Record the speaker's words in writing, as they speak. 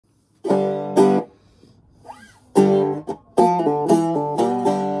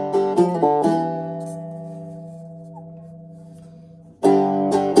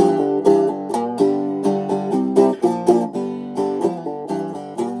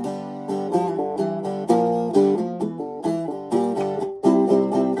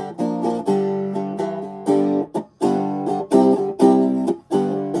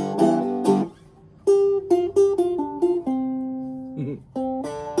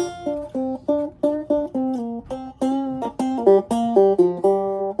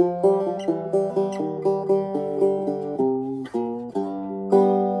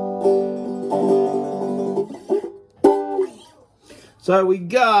So we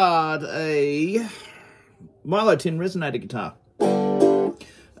got a Milo tin resonator guitar.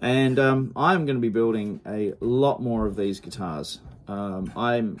 And I'm going to be building a lot more of these guitars.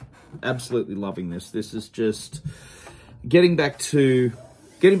 I'm absolutely loving this. This is just getting back to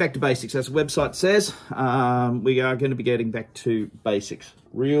basics, as the website says. We are going to be getting back to basics.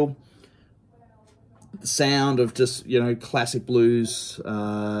 Real sound of just, classic blues,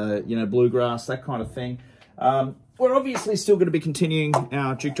 bluegrass, that kind of thing. We're obviously still going to be continuing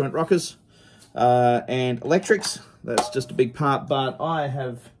our juke joint rockers and electrics. That's just a big part, but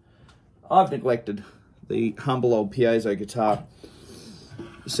I've neglected the humble old piezo guitar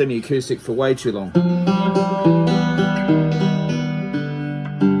semi-acoustic for way too long.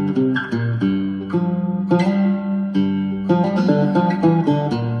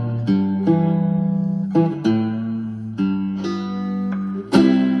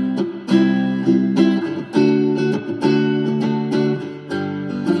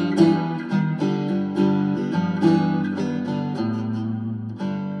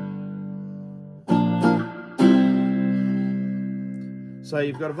 So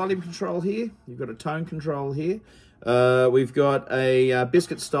you've got a volume control here, you've got a tone control here, we've got a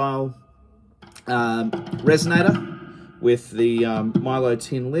biscuit style resonator with the Milo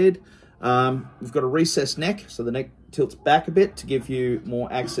tin lid. We've got a recessed neck, so the neck tilts back a bit to give you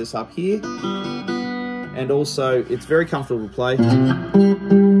more access up here. And also, it's very comfortable to play.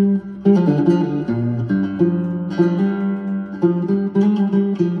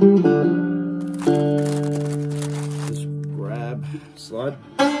 Slide.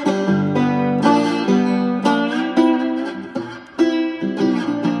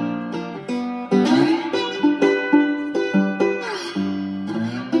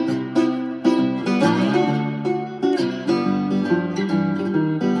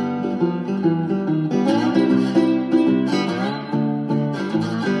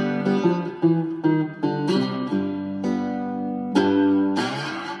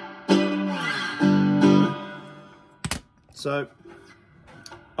 So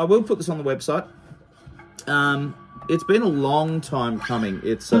I will put this on the website. It's been a long time coming.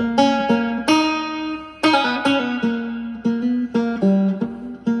 It's all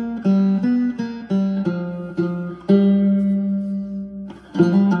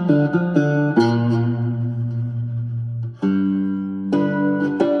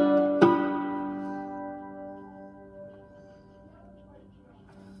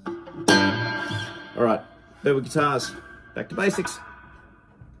right, there were guitars. Back to basics. What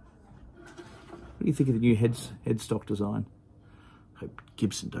do you think of the new headstock design? Hope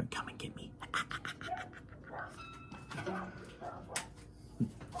Gibson don't come and get me.